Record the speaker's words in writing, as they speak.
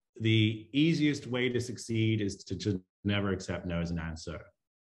the easiest way to succeed is to just never accept no as an answer.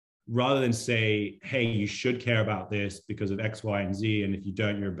 Rather than say, hey, you should care about this because of X, Y, and Z, and if you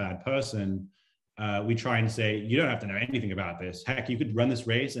don't, you're a bad person. We try and say, you don't have to know anything about this. Heck, you could run this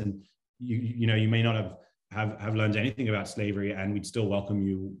race and you may not have learned anything about slavery, and we'd still welcome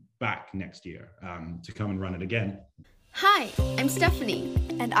you back next year to come and run it again. Hi, I'm Stephanie.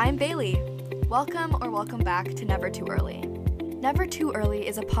 And I'm Bailey. Welcome or welcome back to Never Too Early. Never Too Early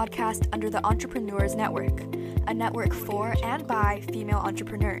is a podcast under the Entrepreneurs Network, a network for and by female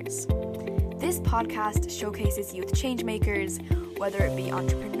entrepreneurs. This podcast showcases youth changemakers, whether it be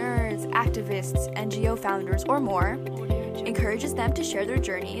entrepreneurs, activists, NGO founders, or more, encourages them to share their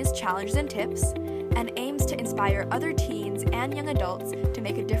journeys, challenges, and tips, and aims to inspire other teens and young adults to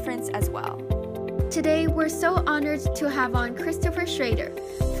make a difference as well. Today, we're so honored to have on Christopher Schrader,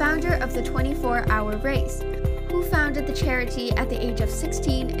 founder of the 24-Hour Race, who founded the charity at the age of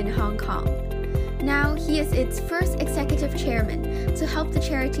 16 in Hong Kong. Now, he is its first executive chairman to help the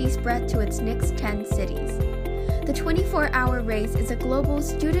charity spread to its next 10 cities. The 24-Hour Race is a global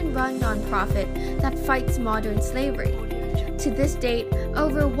student-run nonprofit that fights modern slavery. To this date,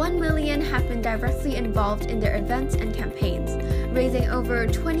 over 1 million have been directly involved in their events and campaigns, raising over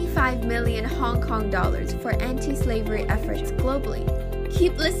 25 million Hong Kong dollars for anti-slavery efforts globally.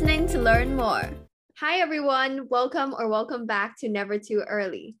 Keep listening to learn more. Hi everyone, welcome back to Never Too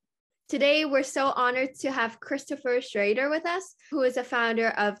Early. Today, we're so honored to have Christopher Schrader with us, who is a founder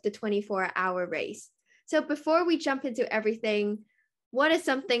of the 24-Hour Race. So before we jump into everything, what is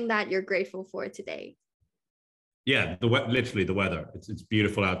something that you're grateful for today? Yeah, literally the weather. It's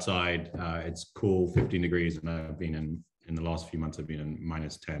beautiful outside. It's cool, 15 degrees, and I've been in the last few months, I've been in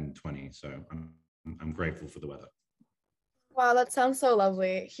minus 10, 20. So I'm grateful for the weather. Wow, that sounds so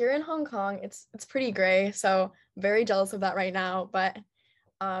lovely. Here in Hong Kong, it's pretty gray, so very jealous of that right now, but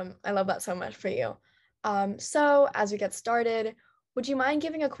I love that so much for you. So as we get started, would you mind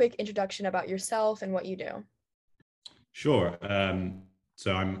giving a quick introduction about yourself and what you do? Sure.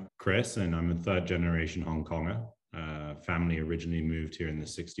 So I'm Chris, and I'm a third generation Hong Konger. Family originally moved here in the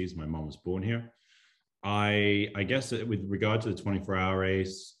 60s. My mom was born here. I guess with regard to the 24-hour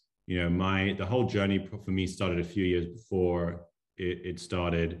race, the whole journey for me started a few years before it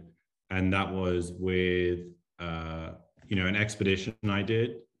started. And that was with, an expedition I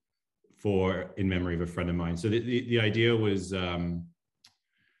did in memory of a friend of mine. So the idea was that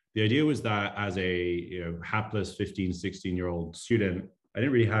as a hapless 15, 16-year-old student, I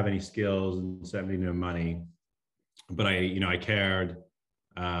didn't really have any skills and certainly no money, but I cared,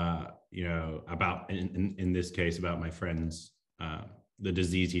 about, in this case, about my friend's, the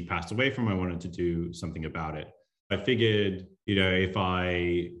disease he passed away from. I wanted to do something about it. I figured, if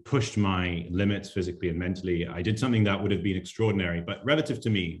I pushed my limits physically and mentally, I did something that would have been extraordinary, but relative to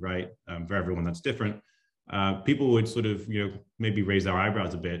me, right? For everyone, that's different. People would sort of, maybe raise their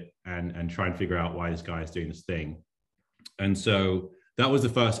eyebrows a bit and try and figure out why this guy is doing this thing. And so that was the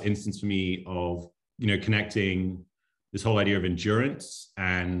first instance for me of, connecting this whole idea of endurance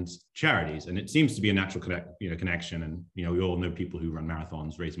and charities. And it seems to be a natural connection. And, we all know people who run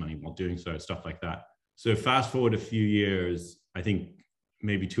marathons, raise money while doing so, stuff like that. So fast forward a few years, I think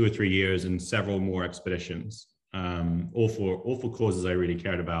maybe 2 or 3 years, and several more expeditions, all for causes I really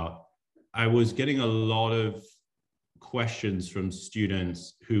cared about. I was getting a lot of questions from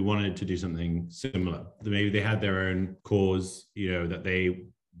students who wanted to do something similar. Maybe they had their own cause, that they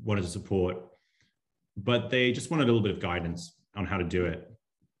wanted to support, but they just wanted a little bit of guidance on how to do it.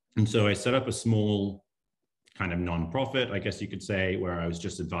 And so I set up a small kind of nonprofit, I guess you could say, where I was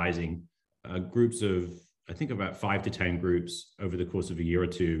just advising groups of, I think about 5 to 10 groups over the course of a year or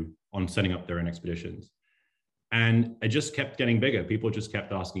two on setting up their own expeditions. And it just kept getting bigger. People just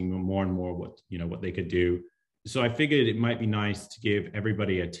kept asking more and more what they could do. So I figured it might be nice to give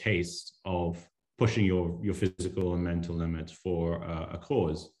everybody a taste of pushing your physical and mental limits for a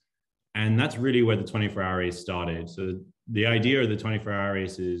cause. And that's really where the 24-hour race started. So the idea of the 24-hour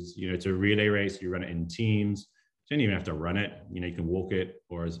race is, it's a relay race. You run it in teams. You don't even have to run it. You can walk it,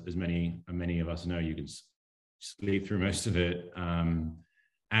 or as many of us know, you can sleep through most of it.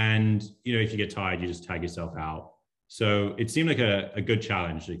 And, if you get tired, you just tag yourself out. So it seemed like a good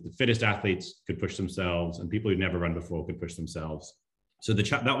challenge. Like the fittest athletes could push themselves, and people who'd never run before could push themselves. So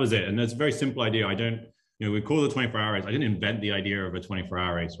that was it. And that's a very simple idea. We call it the 24-hour race. I didn't invent the idea of a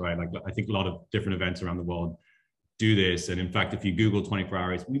 24-hour race, right? Like I think a lot of different events around the world do this. And in fact, if you Google 24-hour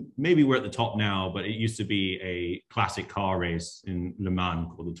race, maybe we're at the top now, but it used to be a classic car race in Le Mans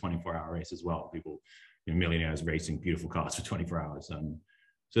called the 24-hour race as well. People, millionaires racing beautiful cars for 24 hours.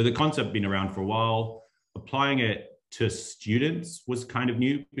 So the concept been around for a while. Applying it to students was kind of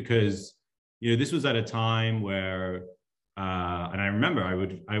new because, this was at a time where, and I remember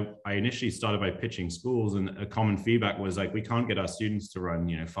I initially started by pitching schools, and a common feedback was like, we can't get our students to run,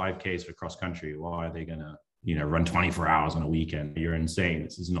 5Ks for cross country. Why are they going to, run 24 hours on a weekend? You're insane.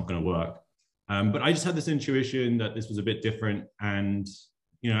 This is not going to work. But I just had this intuition that this was a bit different. And,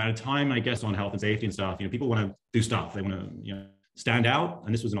 at a time, I guess, on health and safety and stuff, people want to do stuff. They want to, stand out.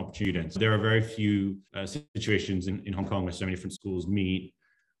 And this was an opportunity. So there are very few situations in Hong Kong where so many different schools meet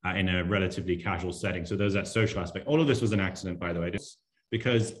in a relatively casual setting. So there's that social aspect. All of this was an accident, by the way, just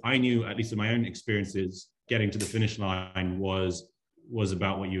because I knew, at least in my own experiences, getting to the finish line was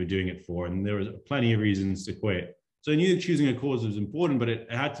about what you were doing it for. And there was plenty of reasons to quit. So I knew that choosing a cause was important, but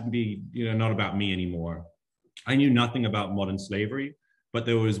it had to be, not about me anymore. I knew nothing about modern slavery, but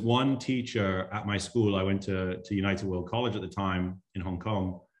there was one teacher at my school. I went to United World College at the time in Hong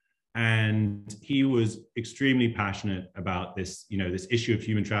Kong, and he was extremely passionate about this, this issue of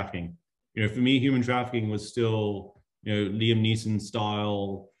human trafficking. For me, human trafficking was still, Liam Neeson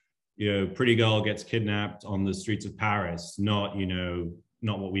style, pretty girl gets kidnapped on the streets of Paris, not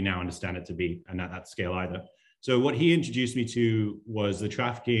what we now understand it to be, and at that scale either. So what he introduced me to was the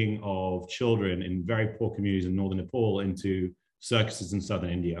trafficking of children in very poor communities in northern Nepal into circuses in southern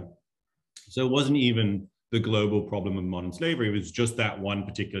India. So it wasn't even the global problem of modern slavery. It was just that one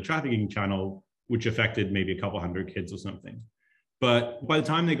particular trafficking channel, which affected maybe a couple hundred kids or something. But by the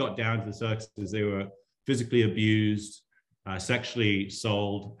time they got down to the circuses, they were physically abused, sexually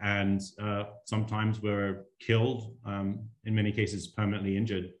sold, and sometimes were killed, in many cases permanently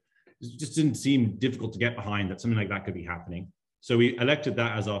injured. It just didn't seem difficult to get behind that something like that could be happening. So we elected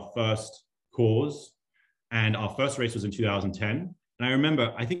that as our first cause. And our first race was in 2010. And I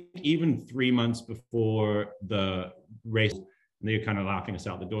remember, I think even 3 months before the race, they were kind of laughing us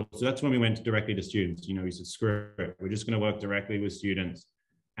out the door. So that's when we went directly to students. We said, screw it, we're just going to work directly with students.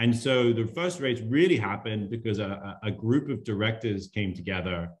 And so the first race really happened because a group of directors came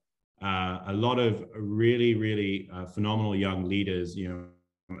together, a lot of really, really phenomenal young leaders.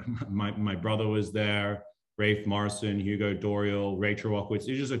 My brother was there, Rafe Morrison, Hugo Doriel, Ray Trowakowitz.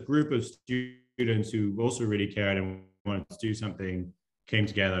 It was just a group of students who also really cared and wanted to do something, came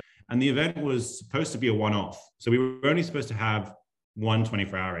together. And the event was supposed to be a one-off. So we were only supposed to have one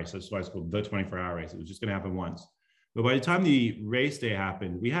 24-hour race. That's why it's called the 24-hour race. It was just going to happen once. But by the time the race day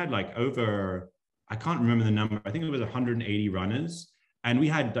happened, we had over, I can't remember the number, I think it was 180 runners. And we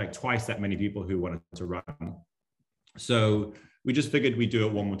had twice that many people who wanted to run. So we just figured we'd do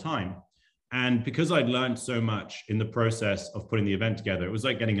it one more time. And because I'd learned so much in the process of putting the event together, it was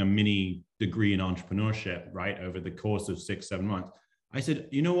like getting a mini degree in entrepreneurship, right? Over the course of 6-7 months. I said,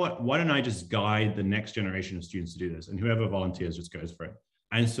 you know what, why don't I just guide the next generation of students to do this? And whoever volunteers just goes for it.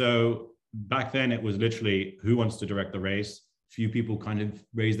 And so back then it was literally who wants to direct the race? Few people kind of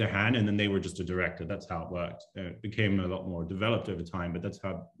raised their hand and then they were just a director. That's how it worked. It became a lot more developed over time, but that's how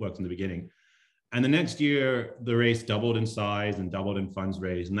it worked in the beginning. And the next year, the race doubled in size and doubled in funds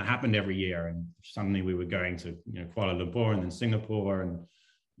raised. And that happened every year. And suddenly we were going to Kuala Lumpur and then Singapore. And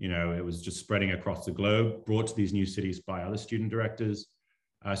it was just spreading across the globe, brought to these new cities by other student directors.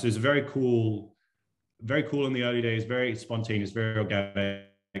 So it's very cool in the early days, very spontaneous, very organic.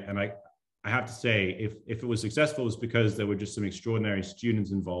 And I have to say, if it was successful, it's because there were just some extraordinary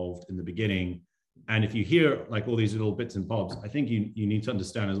students involved in the beginning. And if you hear all these little bits and bobs, I think you need to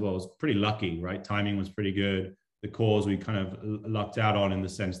understand as well, it's pretty lucky, right? Timing was pretty good. The cause we kind of lucked out on in the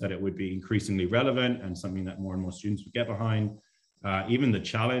sense that it would be increasingly relevant and something that more and more students would get behind. Even the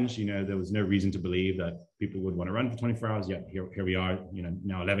challenge, there was no reason to believe that people would want to run for 24 hours. Yet here we are,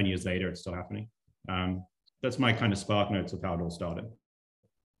 now 11 years later, it's still happening. That's my kind of spark notes of how it all started.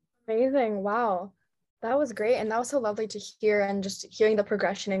 Amazing. Wow. That was great. And that was so lovely to hear, and just hearing the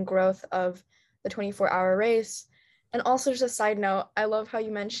progression and growth of the 24-hour race. And also, just a side note, I love how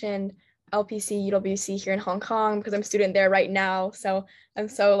you mentioned LPC, UWC here in Hong Kong, because I'm a student there right now. So I'm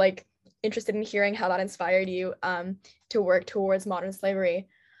so interested in hearing how that inspired you to work towards modern slavery.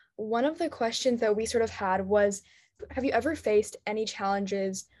 One of the questions that we sort of had was, have you ever faced any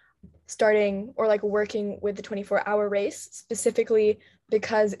challenges starting or working with the 24-hour race, specifically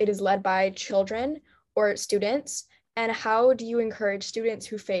because it is led by children or students? And how do you encourage students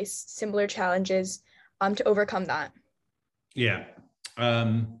who face similar challenges to overcome that? Yeah,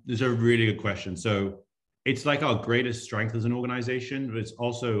 this is a really good question. So it's our greatest strength as an organization, but it's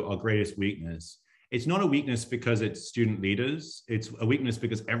also our greatest weakness. It's not a weakness because it's student leaders. It's a weakness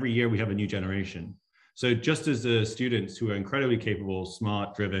because every year we have a new generation. So just as the students who are incredibly capable,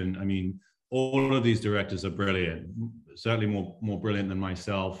 smart, driven, all of these directors are brilliant, certainly more brilliant than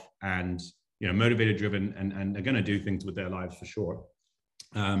myself. And motivated, driven, and are going to do things with their lives for sure.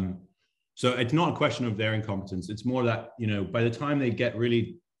 So it's not a question of their incompetence. It's more that, by the time they get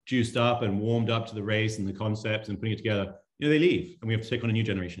really juiced up and warmed up to the race and the concepts and putting it together, they leave, and we have to take on a new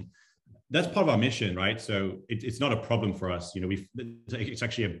generation. That's part of our mission, right? So it's not a problem for us. It's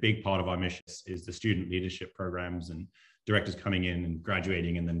actually a big part of our mission is the student leadership programs and directors coming in and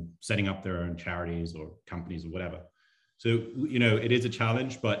graduating and then setting up their own charities or companies or whatever. So, it is a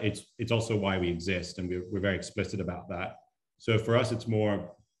challenge, but it's also why we exist, and we're very explicit about that. So for us, it's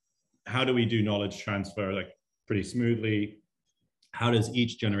more, how do we do knowledge transfer like pretty smoothly? How does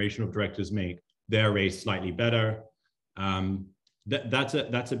each generation of directors make their race slightly better? That's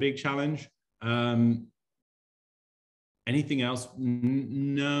a big challenge. Anything else?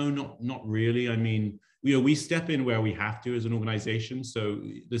 No, not really. I mean, we step in where we have to as an organization. So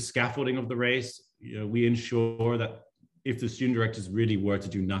the scaffolding of the race, we ensure that if the student directors really were to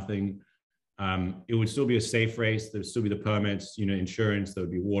do nothing, it would still be a safe race. There would still be the permits, insurance, there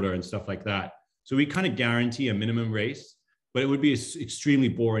would be water and stuff like that. So we kind of guarantee a minimum race, but it would be an extremely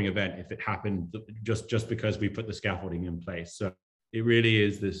boring event if it happened just because we put the scaffolding in place. So it really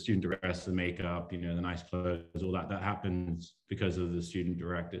is the student directors, the makeup, the nice clothes, all that happens because of the student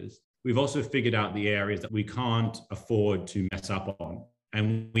directors. We've also figured out the areas that we can't afford to mess up on,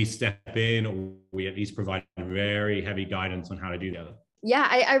 and we step in, or we at least provide very heavy guidance on how to do that. Yeah,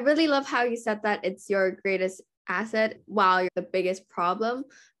 I really love how you said that it's your greatest asset while you're the biggest problem.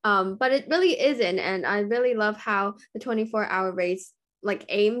 But it really isn't. And I really love how the 24-hour race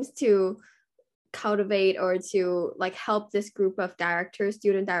aims to cultivate or to help this group of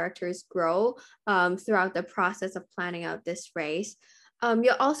student directors grow throughout the process of planning out this race.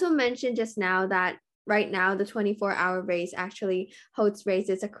 You also mentioned just now that right now the 24-hour race actually hosts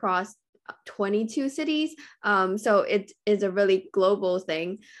races across 22 cities. So it is a really global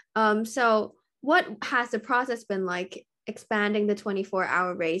thing. So what has the process been like expanding the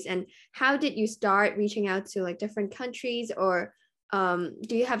 24-hour race, and how did you start reaching out to different countries, or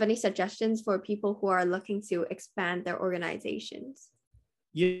do you have any suggestions for people who are looking to expand their organizations?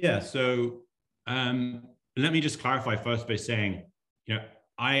 Yeah, so let me just clarify first by saying,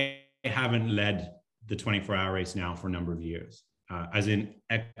 I haven't led the 24-hour race now for a number of years, as in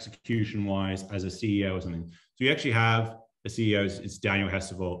execution-wise, as a CEO or something. So you actually have a CEO, it's Daniel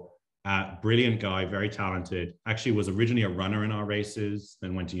Hestevel, brilliant guy, very talented, actually was originally a runner in our races,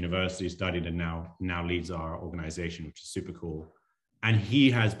 then went to university, studied, and now leads our organization, which is super cool. And he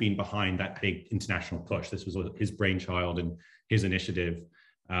has been behind that big international push. This was his brainchild and his initiative.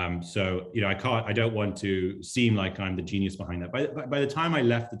 So, I don't want to seem like I'm the genius behind that. By the time I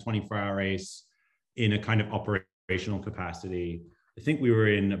left the 24-hour race in a kind of operational capacity, I think we were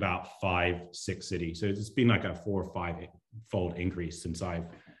in about 5-6 cities. So it's been like a 4 or 5-fold increase since I've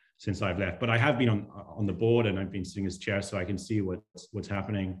left. But I have been on the board, and I've been sitting as chair, so I can see what's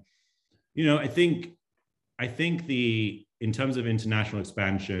happening. I think in terms of international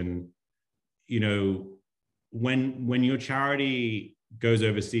expansion, when your charity goes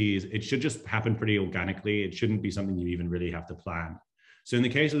overseas, it should just happen pretty organically. It shouldn't be something you even really have to plan. So in the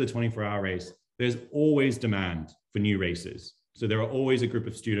case of the 24-hour race, there's always demand for new races. So there are always a group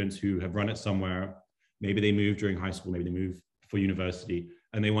of students who have run it somewhere. Maybe they moved during high school, maybe they moved for university,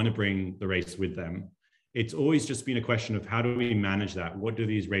 and they want to bring the race with them. It's always just been a question of how do we manage that? What do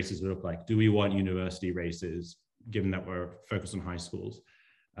these races look like? Do we want university races, given that we're focused on high schools?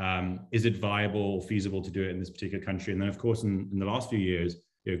 Is it viable, feasible to do it in this particular country? And then, of course, in the last few years,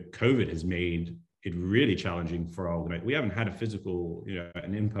 COVID has made it really challenging for our organization. We haven't had a physical,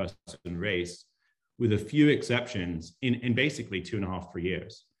 an in-person race, with a few exceptions, in basically 2.5-3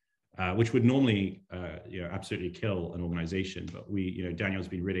 years, which would normally, absolutely kill an organization. But Daniel's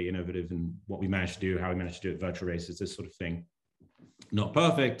been really innovative in what we managed to do, how we managed to do it, virtual races, this sort of thing. Not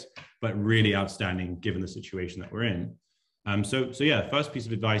perfect, but really outstanding given the situation that we're in. So yeah, first piece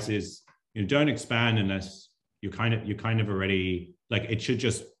of advice is, don't expand unless you're kind of already, it should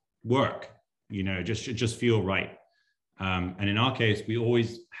just work, just feel right. And in our case, we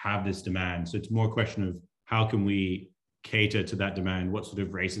always have this demand. So it's more a question of how can we cater to that demand? What sort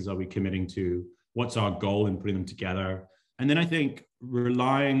of races are we committing to? What's our goal in putting them together? And then I think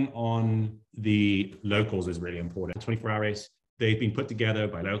relying on the locals is really important. The 24-hour race, they've been put together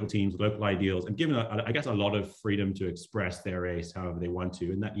by local teams, local ideals, and given, I guess, a lot of freedom to express their race however they want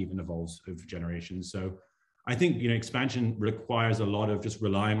to, and that even evolves over generations. So I think, expansion requires a lot of just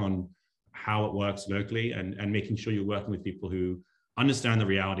relying on how it works locally and making sure you're working with people who understand the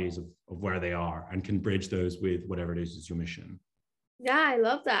realities of where they are and can bridge those with whatever it is your mission. Yeah, I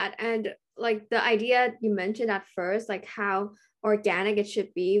love that. And like the idea you mentioned at first, like how organic it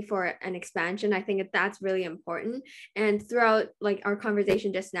should be for an expansion. I think that's really important. And throughout like our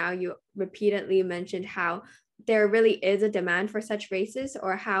conversation just now, you repeatedly mentioned how there really is a demand for such races,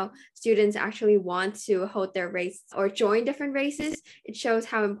 or how students actually want to hold their race or join different races. It shows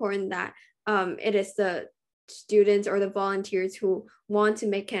how important that it is the students or the volunteers who want to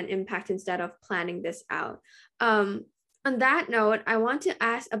make an impact instead of planning this out. On that note, I want to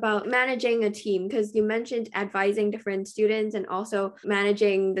ask about managing a team, because you mentioned advising different students and also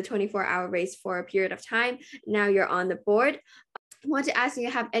managing the 24-hour race for a period of time. Now you're on the board. I want to ask you,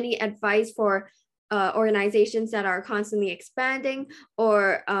 have any advice for organizations that are constantly expanding,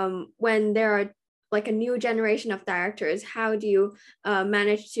 or when there are like a new generation of directors, how do you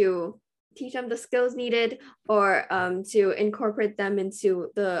manage to teach them the skills needed, or to incorporate them into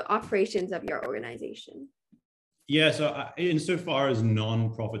the operations of your organization? Yeah, so insofar as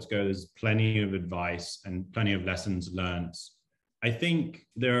non-profits go, there's plenty of advice and plenty of lessons learned. I think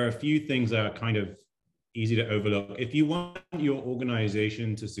there are a few things that are kind of easy to overlook. If you want your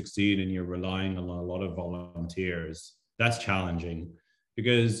organization to succeed and you're relying on a lot of volunteers, that's challenging,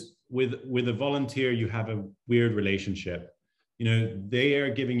 because with a volunteer, you have a weird relationship. You know, they are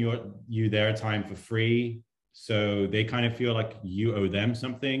giving you their time for free, so they kind of feel like you owe them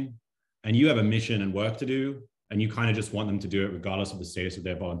something, and you have a mission and work to do, and you kind of just want them to do it regardless of the status of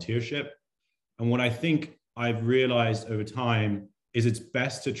their volunteership. And what I think I've realized over time is it's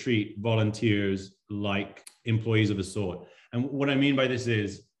best to treat volunteers like employees of a sort. And what I mean by this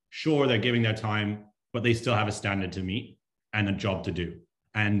is, sure, they're giving their time, but they still have a standard to meet and a job to do.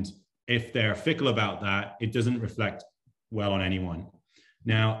 And if they're fickle about that, it doesn't reflect well on anyone.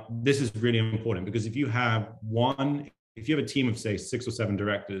 Now, this is really important, because if you have a team of say 6 or 7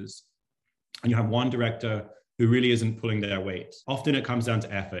 directors, and you have one director who really isn't pulling their weight, often it comes down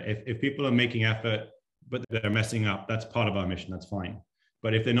to effort. If people are making effort, but they're messing up, that's part of our mission, that's fine.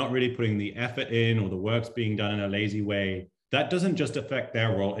 But if they're not really putting the effort in, or the work's being done in a lazy way, that doesn't just affect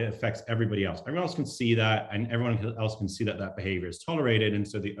their role, it affects everybody else. Everyone else can see that, and everyone else can see that that behavior is tolerated. And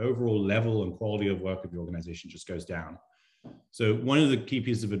so the overall level and quality of work of the organization just goes down. So one of the key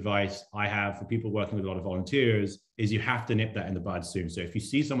pieces of advice I have for people working with a lot of volunteers is you have to nip that in the bud soon. So if you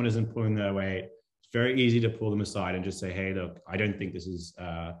see someone isn't pulling their weight, it's very easy to pull them aside and just say, hey, look, I don't think this is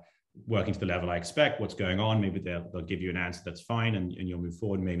working to the level I expect. What's going on? Maybe they'll give you an answer that's fine, and you'll move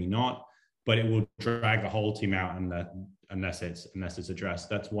forward, maybe not. But it will drag the whole team out unless it's addressed.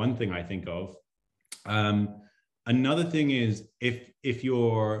 That's one thing I think of. Another thing is, if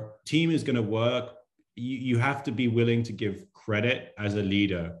your team is going to work, you have to be willing to give credit as a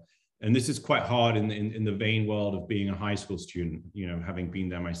leader. And this is quite hard in the vain world of being a high school student, you know, having been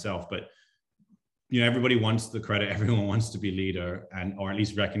there myself. But you know, everybody wants the credit, everyone wants to be leader, or at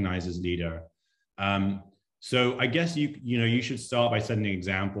least recognized as leader. So I guess you should start by setting an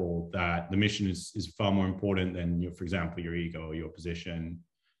example that the mission is far more important than for example, your ego or your position,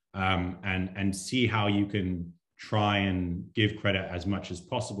 and see how you can try and give credit as much as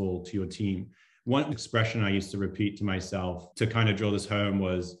possible to your team. One expression I used to repeat to myself to kind of draw this home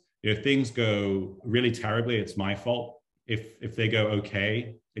was, if things go really terribly, it's my fault. If they go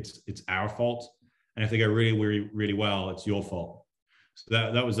okay, it's our fault. And if they go really, really, really well, it's your fault.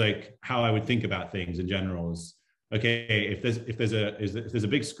 So that was like how I would think about things in general. Is okay, if there's a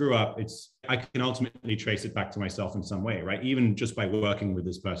big screw up, I can ultimately trace it back to myself in some way, right? Even just by working with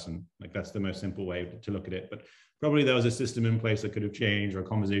this person, like that's the most simple way to look at it. But probably there was a system in place that could have changed, or a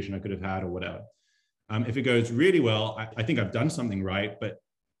conversation I could have had, or whatever. If it goes really well, I think I've done something right, but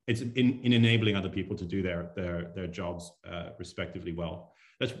it's in enabling other people to do their jobs respectively well.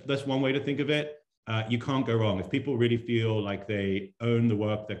 That's one way to think of it. You can't go wrong. If people really feel like they own the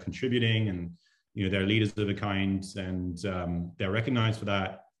work they're contributing, and you know they're leaders of a kind, and they're recognized for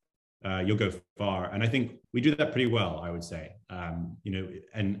that, you'll go far. And I think we do that pretty well, I would say. You know,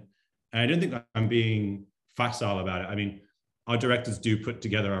 and I don't think I'm being facile about it. I mean, our directors do put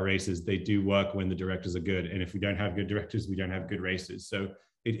together our races. They do work when the directors are good, and if we don't have good directors, we don't have good races. So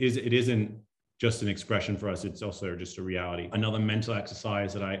it isn't just an expression for us, it's also just a reality. Another mental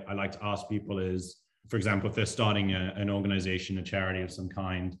exercise that I like to ask people is, for example, if they're starting an organization, a charity of some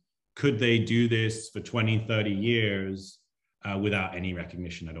kind, could they do this for 20, 30 years without any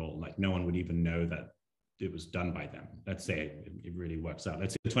recognition at all? Like no one would even know that it was done by them. Let's say it really works out.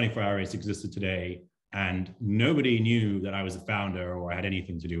 Let's say the 24-hour race existed today and nobody knew that I was a founder or I had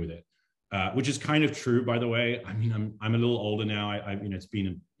anything to do with it. Which is kind of true, by the way. I mean, I'm a little older now. It's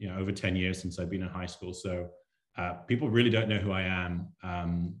been over 10 years since I've been in high school, so people really don't know who I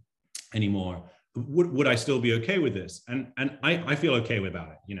am anymore. would I still be okay with this? And I feel okay about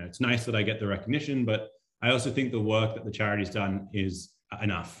it. You know, it's nice that I get the recognition, but I also think the work that the charity's done is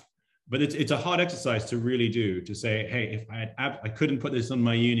enough. But it's a hard exercise to really do, to say, hey, if I couldn't put this on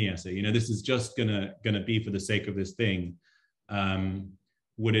my uni essay, you know, this is just gonna be for the sake of this thing.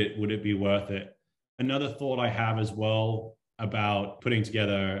 Would it be worth it? Another thought I have as well about putting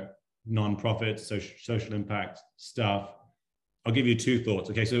together nonprofit social impact stuff. I'll give you two thoughts.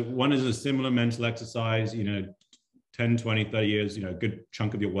 Okay, so one is a similar mental exercise, you know, 10, 20, 30 years, you know, a good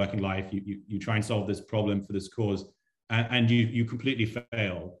chunk of your working life, you try and solve this problem for this cause, and you completely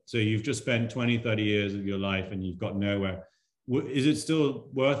fail. So you've just spent 20, 30 years of your life and you've got nowhere. Is it still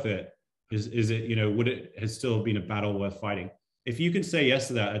worth it? Is it, you know, would it has still been a battle worth fighting? If you can say yes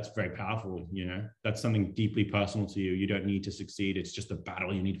to that, that's very powerful. You know, that's something deeply personal to you. You don't need to succeed. It's just a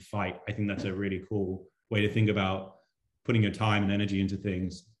battle you need to fight. I think that's a really cool way to think about putting your time and energy into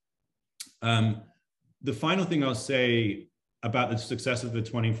things. The final thing I'll say about the success of the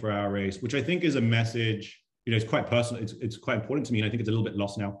 24-hour race, which I think is a message, you know, it's quite personal, it's quite important to me, and I think it's a little bit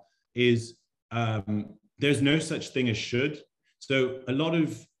lost now, is there's no such thing as should. So a lot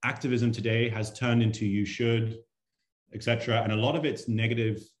of activism today has turned into you should, etc. And a lot of it's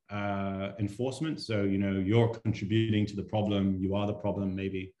negative enforcement. So, you know, you're contributing to the problem, you are the problem,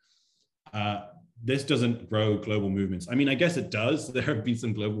 maybe. This doesn't grow global movements. I mean, I guess it does. There have been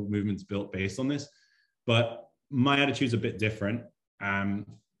some global movements built based on this, but my attitude's a bit different.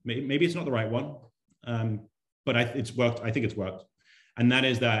 Maybe it's not the right one, but it's worked. I think it's worked. And that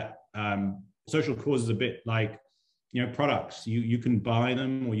is that social cause is a bit like, you know, products. You can buy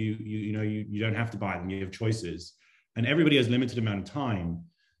them, or you don't have to buy them. You have choices, and everybody has limited amount of time.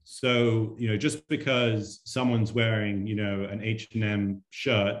 So, you know, just because someone's wearing, you know, an H&M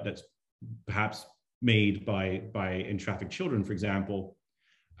shirt that's perhaps made by in-trafficked children, for example,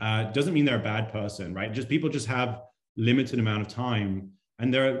 doesn't mean they're a bad person, right? Just people just have limited amount of time,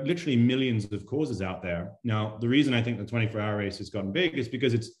 and there are literally millions of causes out there. Now, the reason I think the 24-hour race has gotten big is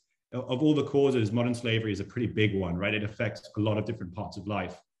because it's, of all the causes, modern slavery is a pretty big one, right? It affects a lot of different parts of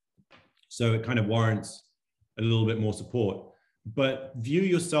life. So it kind of warrants a little bit more support, but view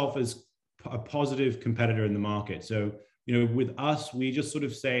yourself as a positive competitor in the market. So, you know, with us, we just sort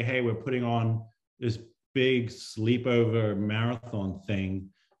of say, hey, we're putting on this big sleepover marathon thing.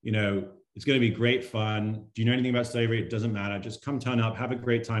 You know, it's going to be great fun. Do you know anything about slavery? It doesn't matter. Just come turn up, have a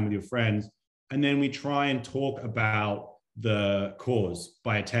great time with your friends. And then we try and talk about the cause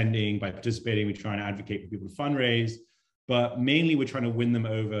by attending, by participating. We try and advocate for people to fundraise, but mainly we're trying to win them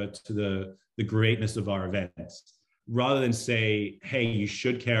over to the greatness of our events, rather than say, hey, you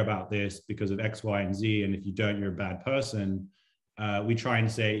should care about this because of X, Y, and Z, and if you don't, you're a bad person. We try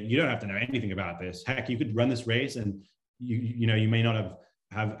and say, you don't have to know anything about this. Heck, you could run this race and you know, you may not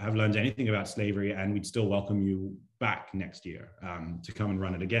have learned anything about slavery, and we'd still welcome you back next year to come and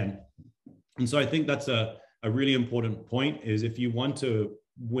run it again. And so I think that's a really important point, is if you want to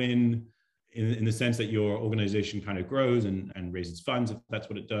win in the sense that your organization kind of grows and raises funds, if that's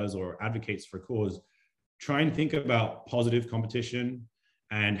what it does, or advocates for a cause, try and think about positive competition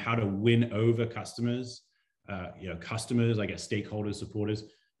and how to win over customers, you know, customers, I guess, stakeholders, supporters,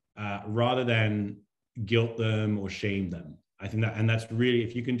 rather than guilt them or shame them. I think that, and that's really,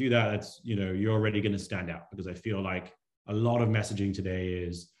 if you can do that, that's, you know, you're already going to stand out, because I feel like a lot of messaging today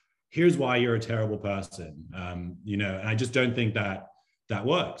is, here's why you're a terrible person, you know, and I just don't think that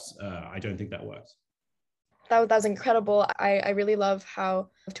works. I don't think that works. That was incredible. I really love how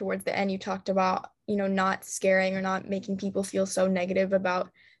towards the end you talked about, you know, not scaring or not making people feel so negative about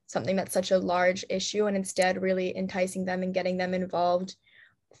something that's such a large issue, and instead really enticing them and getting them involved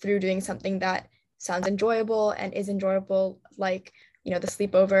through doing something that sounds enjoyable and is enjoyable, like, you know, the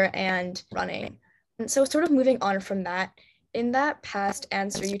sleepover and running. And so sort of moving on from that, in that past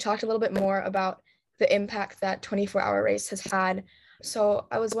answer, you talked a little bit more about the impact that 24-hour race has had. So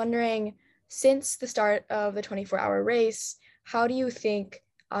I was wondering, since the start of the 24-hour race, how do you think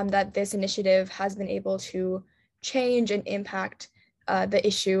that this initiative has been able to change and impact the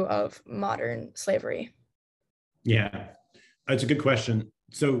issue of modern slavery? Yeah, that's a good question.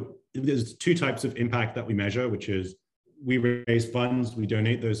 So there's two types of impact that we measure, which is we raise funds, we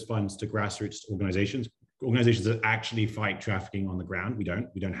donate those funds to grassroots organizations that actually fight trafficking on the ground. We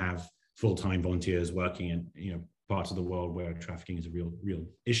don't have full-time volunteers working in, you know, parts of the world where trafficking is a real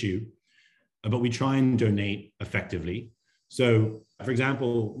issue, but we try and donate effectively. So, for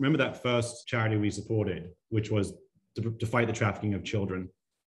example, remember that first charity we supported, which was to fight the trafficking of children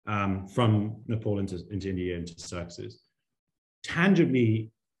from Nepal into India, into Xerxes.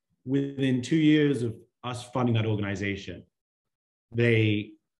 Tangibly, within 2 years of us funding that organization,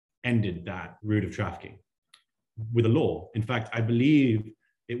 they ended that route of trafficking with a law. In fact, I believe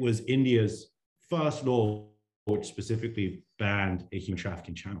it was India's first law which specifically banned a human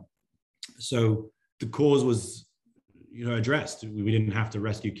trafficking channel. So the cause was, addressed. We didn't have to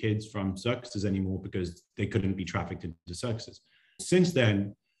rescue kids from circuses anymore because they couldn't be trafficked into circuses. Since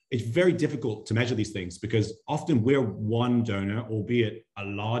then, it's very difficult to measure these things because often we're one donor, albeit a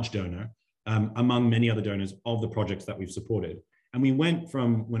large donor, among many other donors of the projects that we've supported. And we went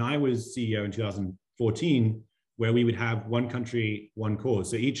from when I was CEO in 2014, where we would have one country, one cause.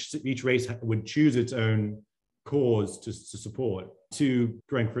 So each race would choose its own cause to support, to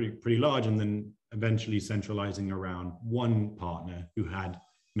growing pretty large, and then eventually centralizing around one partner who had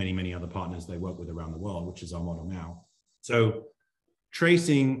many, many other partners they work with around the world, which is our model now. So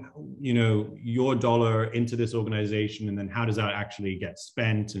tracing, your dollar into this organization, and then how does that actually get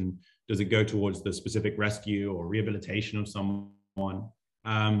spent, and does it go towards the specific rescue or rehabilitation of someone,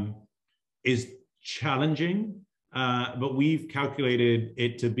 is challenging. But we've calculated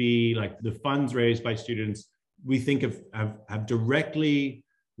it to be like the funds raised by students, we think have directly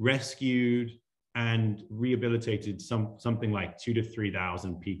rescued and rehabilitated something like 2,000 to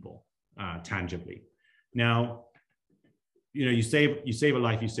 3,000 people tangibly. Now, you save a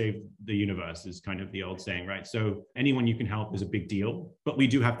life, you save the universe is kind of the old saying, right? So anyone you can help is a big deal, but we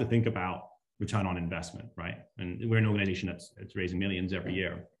do have to think about return on investment, right? And we're an organization that's raising millions every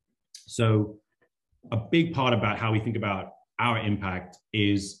year. So a big part about how we think about our impact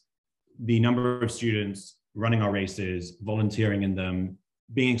is the number of students running our races, volunteering in them,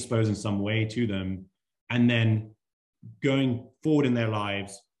 being exposed in some way to them, and then going forward in their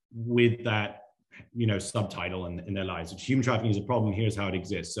lives with that, subtitle in their lives. Human trafficking is a problem. Here's how it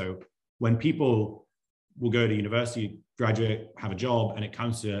exists. So when people will go to university, graduate, have a job, and it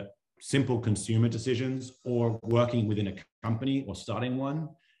comes to simple consumer decisions or working within a company or starting one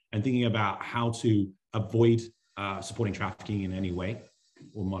and thinking about how to avoid supporting trafficking in any way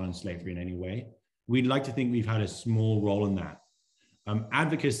or modern slavery in any way, we'd like to think we've had a small role in that.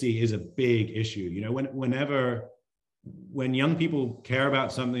 Advocacy is a big issue. When young people care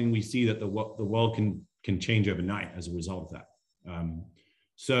about something, we see that the world can change overnight as a result of that.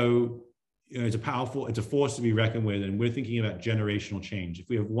 So it's a force to be reckoned with, and we're thinking about generational change. If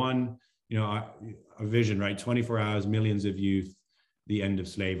we have one, our vision, right? 24 hours, millions of youth, the end of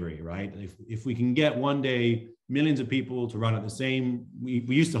slavery, right? If we can get one day millions of people to run at the same, we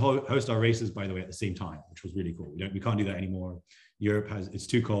used to host our races, by the way, at the same time, which was really cool. We can't do that anymore. It's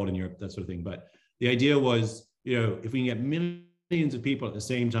too cold in Europe, that sort of thing. But the idea was, if we can get millions of people at the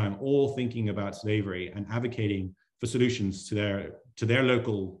same time, all thinking about slavery and advocating for solutions to their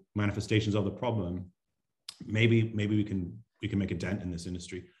local manifestations of the problem, maybe we can make a dent in this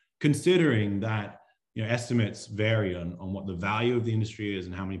industry. Considering that estimates vary on what the value of the industry is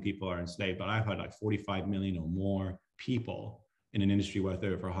and how many people are enslaved, but I've had like 45 million or more people in an industry worth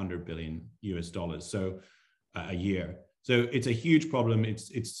over $100 billion US, so a year. So it's a huge problem.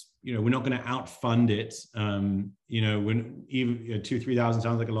 It's we're not going to outfund it. When even 2,000-3,000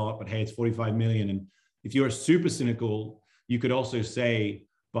 sounds like a lot, but hey, it's 45 million. And if you're super cynical, you could also say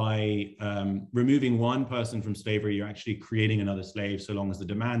by removing one person from slavery, you're actually creating another slave, so long as the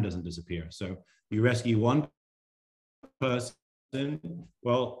demand doesn't disappear. So you rescue one person,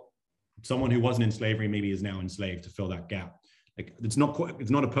 well, someone who wasn't in slavery maybe is now enslaved to fill that gap. Like it's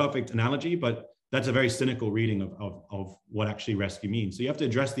not a perfect analogy, but that's a very cynical reading of what actually rescue means. So you have to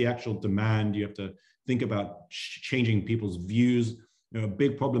address the actual demand. You have to think about changing people's views. A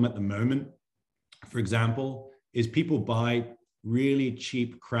big problem at the moment, for example, is people buy really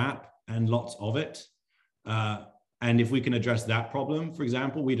cheap crap and lots of it. And if we can address that problem, for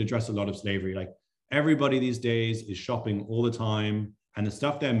example, we'd address a lot of slavery. Like everybody these days is shopping all the time, and the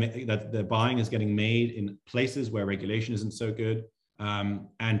stuff that they're buying is getting made in places where regulation isn't so good,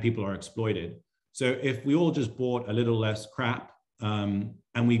 and people are exploited. So if we all just bought a little less crap, and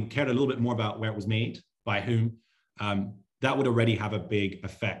we cared a little bit more about where it was made, by whom, that would already have a big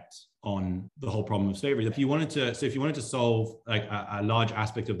effect on the whole problem of slavery. If you wanted to solve like a large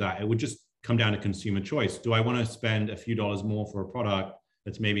aspect of that, it would just come down to consumer choice. Do I want to spend a few dollars more for a product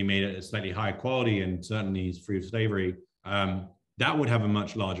that's maybe made at a slightly higher quality and certainly is free of slavery? That would have a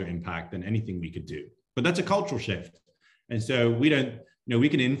much larger impact than anything we could do. But that's a cultural shift. And so we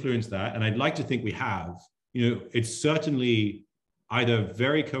can influence that. And I'd like to think we have. It's certainly either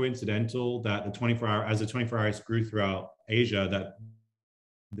very coincidental that the 24 hours grew throughout Asia, that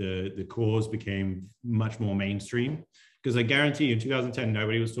the cause became much more mainstream. Because I guarantee you, in 2010,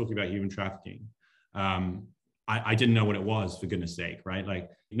 nobody was talking about human trafficking. I didn't know what it was, for goodness sake, right? Like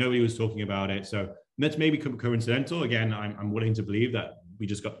nobody was talking about it. So that's maybe coincidental. Again, I'm willing to believe that we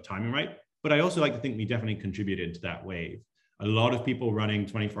just got the timing right. But I also like to think we definitely contributed to that wave. A lot of people running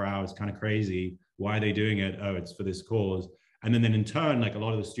 24 hours, kind of crazy. Why are they doing it? Oh, it's for this cause. And then in turn, like a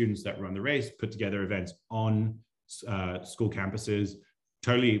lot of the students that run the race put together events on school campuses,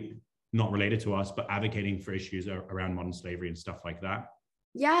 totally not related to us, but advocating for issues around modern slavery and stuff like that.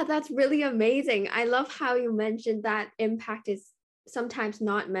 Yeah, that's really amazing. I love how you mentioned that impact is sometimes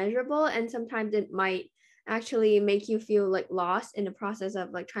not measurable, and sometimes it might actually make you feel like lost in the process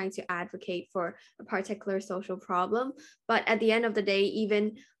of like trying to advocate for a particular social problem. But at the end of the day,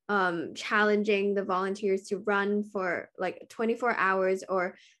 even challenging the volunteers to run for like 24 hours,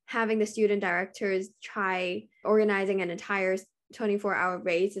 or having the student directors try organizing an entire 24-hour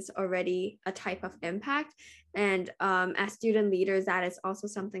race is already a type of impact. And as student leaders, that is also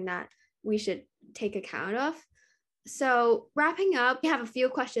something that we should take account of. So wrapping up, we have a few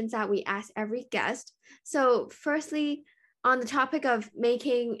questions that we ask every guest. So firstly, on the topic of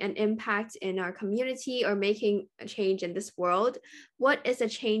making an impact in our community or making a change in this world, what is a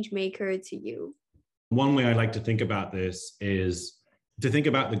change maker to you? One way I like to think about this is to think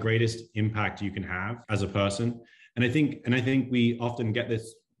about the greatest impact you can have as a person. And I think we often get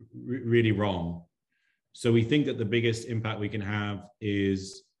this really wrong. So we think that the biggest impact we can have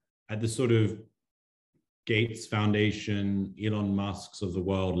is at the sort of Gates Foundation, Elon Musk's of the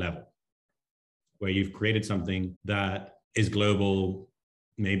world level, where you've created something that is global,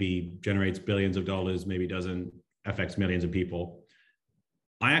 maybe generates billions of dollars, maybe doesn't, affects millions of people.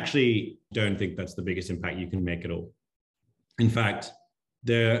 I actually don't think that's the biggest impact you can make at all. In fact,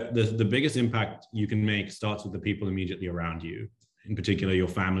 the biggest impact you can make starts with the people immediately around you, in particular your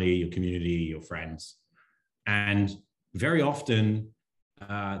family, your community, your friends. And very often,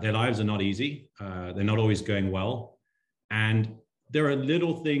 their lives are not easy. They're not always going well. And there are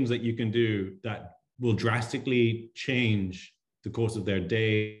little things that you can do that will drastically change the course of their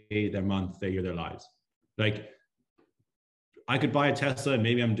day, their month, their year, their lives. Like, I could buy a Tesla and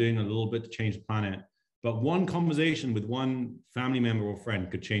maybe I'm doing a little bit to change the planet, but one conversation with one family member or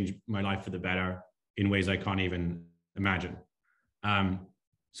friend could change my life for the better in ways I can't even imagine.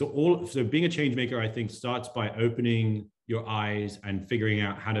 So being a change maker, I think, starts by opening your eyes and figuring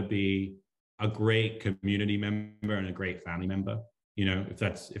out how to be a great community member and a great family member, you know, if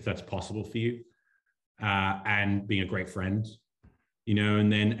that's possible for you, and being a great friend, you know,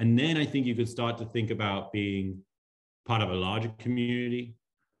 and then I think you could start to think about being part of a larger community.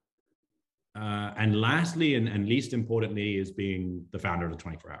 And lastly, and least importantly, is being the founder of the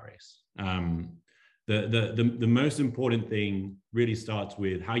 24-hour race. The most important thing really starts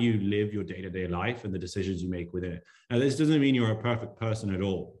with how you live your day-to-day life and the decisions you make within it. Now, this doesn't mean you're a perfect person at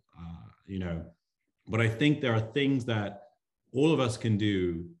all, you know, but I think there are things that all of us can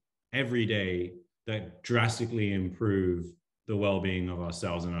do every day that drastically improve the well-being of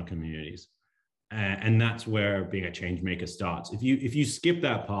ourselves and our communities. And that's where being a change maker starts. If you skip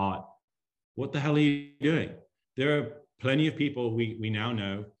that part, what the hell are you doing? There are plenty of people we now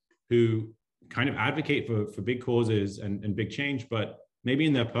know who kind of advocate for big causes and big change, but maybe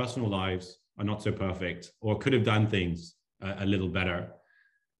in their personal lives are not so perfect or could have done things a little better.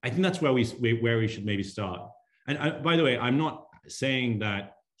 I think that's where we should maybe start. And by the way, I'm not saying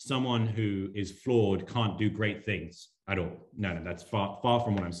that someone who is flawed can't do great things at all. No, that's far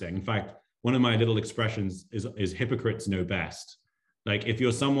from what I'm saying. In fact, one of my little expressions is hypocrites know best. Like, if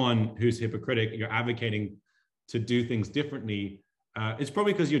you're someone who's hypocritic, you're advocating to do things differently, it's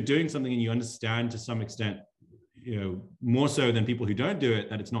probably because you're doing something and you understand to some extent, you know, more so than people who don't do it,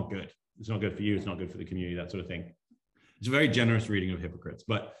 that it's not good. It's not good for you. It's not good for the community, that sort of thing. It's a very generous reading of hypocrites,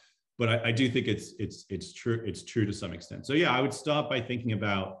 but I do think it's true. It's true to some extent. So yeah, I would start by thinking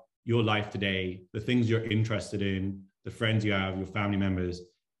about your life today, the things you're interested in, the friends you have, your family members,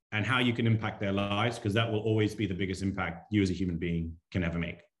 and how you can impact their lives, because that will always be the biggest impact you as a human being can ever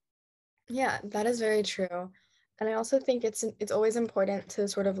make. Yeah, that is very true. And I also think it's always important to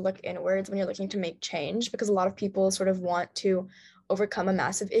sort of look inwards when you're looking to make change, because a lot of people sort of want to overcome a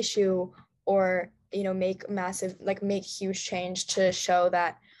massive issue or, you know, make huge change to show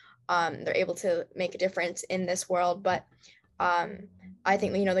that they're able to make a difference in this world. But I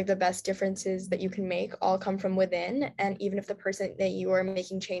think, you know, like the best differences that you can make all come from within. And even if the person that you are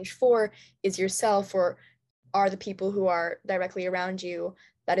making change for is yourself or are the people who are directly around you,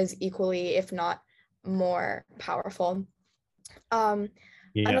 that is equally, if not more powerful.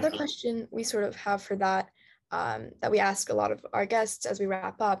 Another question we sort of have for that, that we ask a lot of our guests as we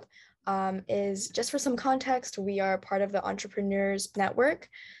wrap up, is just for some context, we are part of the Entrepreneurs Network.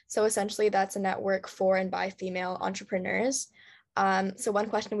 So essentially that's a network for and by female entrepreneurs. So one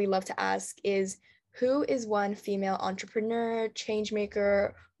question we love to ask is, who is one female entrepreneur, change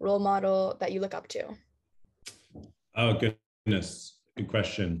maker, role model that you look up to? Oh, goodness. Good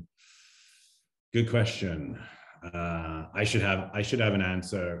question. Good question. I should have an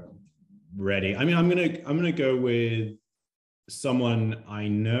answer ready. I mean, I'm gonna go with someone I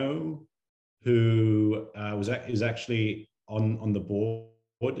know who is actually on the board.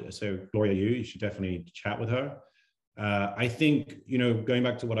 So Gloria Yu, you should definitely chat with her. I think, going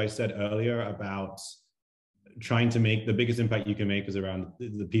back to what I said earlier about trying to make the biggest impact you can make is around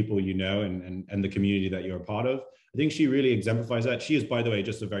the people you know and the community that you're a part of. I think she really exemplifies that. She is, by the way,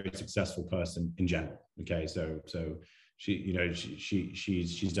 just a very successful person in general. Okay, so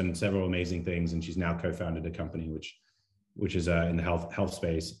she's done several amazing things, and she's now co-founded a company which is in the health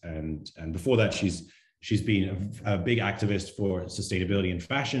space, and before that she's been a big activist for sustainability in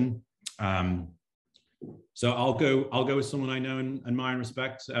fashion. So I'll go with someone I know and admire and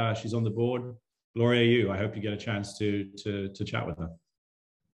respect. She's on the board, Gloria Yu. I hope you get a chance to chat with her.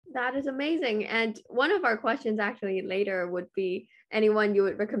 That is amazing. And one of our questions actually later would be anyone you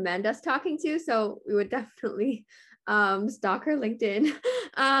would recommend us talking to. So we would definitely stalk her LinkedIn.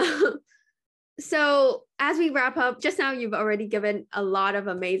 So as we wrap up, just now you've already given a lot of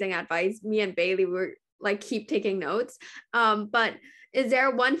amazing advice. Me and Bailey were keep taking notes. But is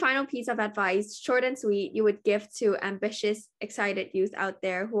there one final piece of advice, short and sweet, you would give to ambitious, excited youth out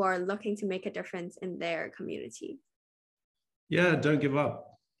there who are looking to make a difference in their community? Yeah, don't give up.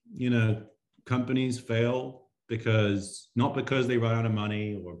 Companies fail not because they run out of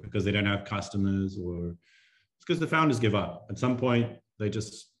money or because they don't have customers, or it's because the founders give up. At some point, they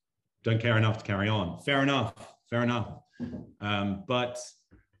just don't care enough to carry on. Fair enough. But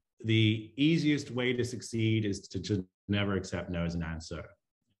the easiest way to succeed is to just never accept no as an answer,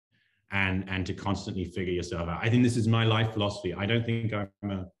 and to constantly figure yourself out. I think this is my life philosophy. I don't think I'm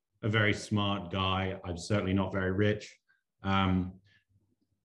a very smart guy. I'm certainly not very rich. But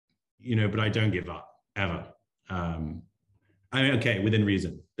I don't give up ever. Okay, within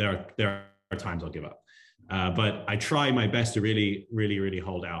reason. There are times I'll give up, but I try my best to really, really, really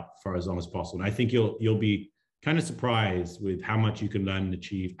hold out for as long as possible. And I think you'll be kind of surprised with how much you can learn and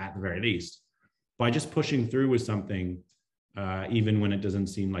achieve at the very least by just pushing through with something, even when it doesn't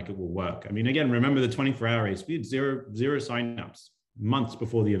seem like it will work. I mean, again, remember the 24-hour race. We had zero signups months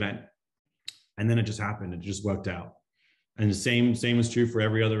before the event, and then it just happened. It just worked out. And the same was true for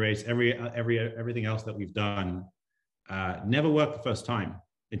every other race. Everything else that we've done never worked the first time.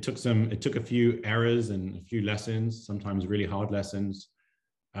 It took a few errors and a few lessons, sometimes really hard lessons,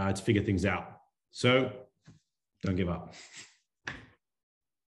 to figure things out. So don't give up.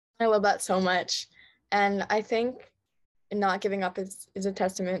 I love that so much. And I think not giving up is a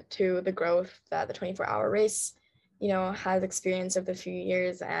testament to the growth that the 24-hour race, has experienced over the few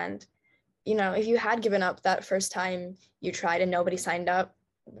years. And, if you had given up that first time you tried and nobody signed up,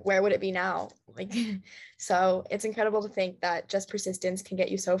 where would it be now? So it's incredible to think that just persistence can get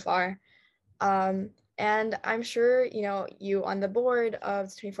you so far. And I'm sure, you on the board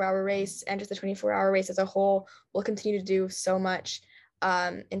of the 24-hour race and just the 24-hour race as a whole will continue to do so much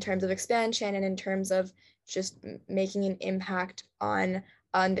in terms of expansion and in terms of just making an impact on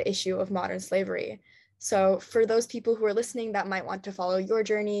the issue of modern slavery. So for those people who are listening that might want to follow your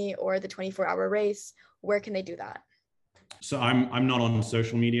journey or the 24-hour race, where can they do that? So I'm not on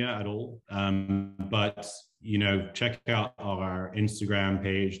social media at all, but check out our Instagram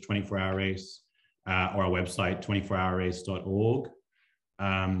page, 24-hour race, or our website, 24hourrace.org.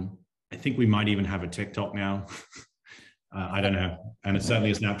 I think we might even have a TikTok now. I don't know, and it's certainly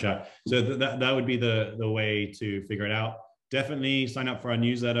a Snapchat. So that would be the way to figure it out. Definitely sign up for our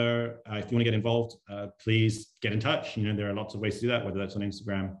newsletter. If you want to get involved, please get in touch. There are lots of ways to do that, whether that's on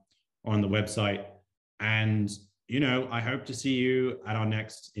Instagram or on the website. And I hope to see you at our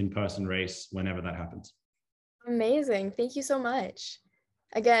next in-person race whenever that happens. Amazing. Thank you so much.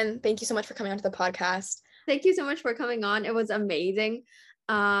 Again, thank you so much for coming onto the podcast. Thank you so much for coming on. It was amazing.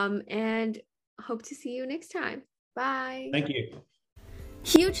 And hope to see you next time. Bye. Thank you.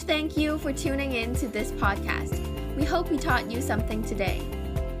 Huge thank you for tuning in to this podcast. We hope we taught you something today.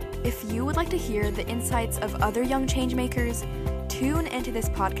 If you would like to hear the insights of other young changemakers, tune into this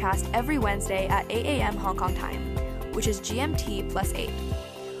podcast every Wednesday at 8 a.m. Hong Kong time, which is GMT +8.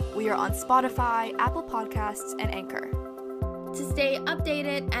 We are on Spotify, Apple Podcasts, and Anchor. To stay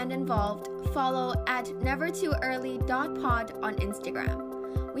updated and involved, follow at nevertooearly.pod on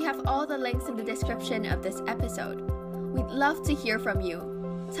Instagram. We have all the links in the description of this episode. We'd love to hear from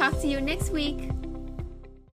you. Talk to you next week.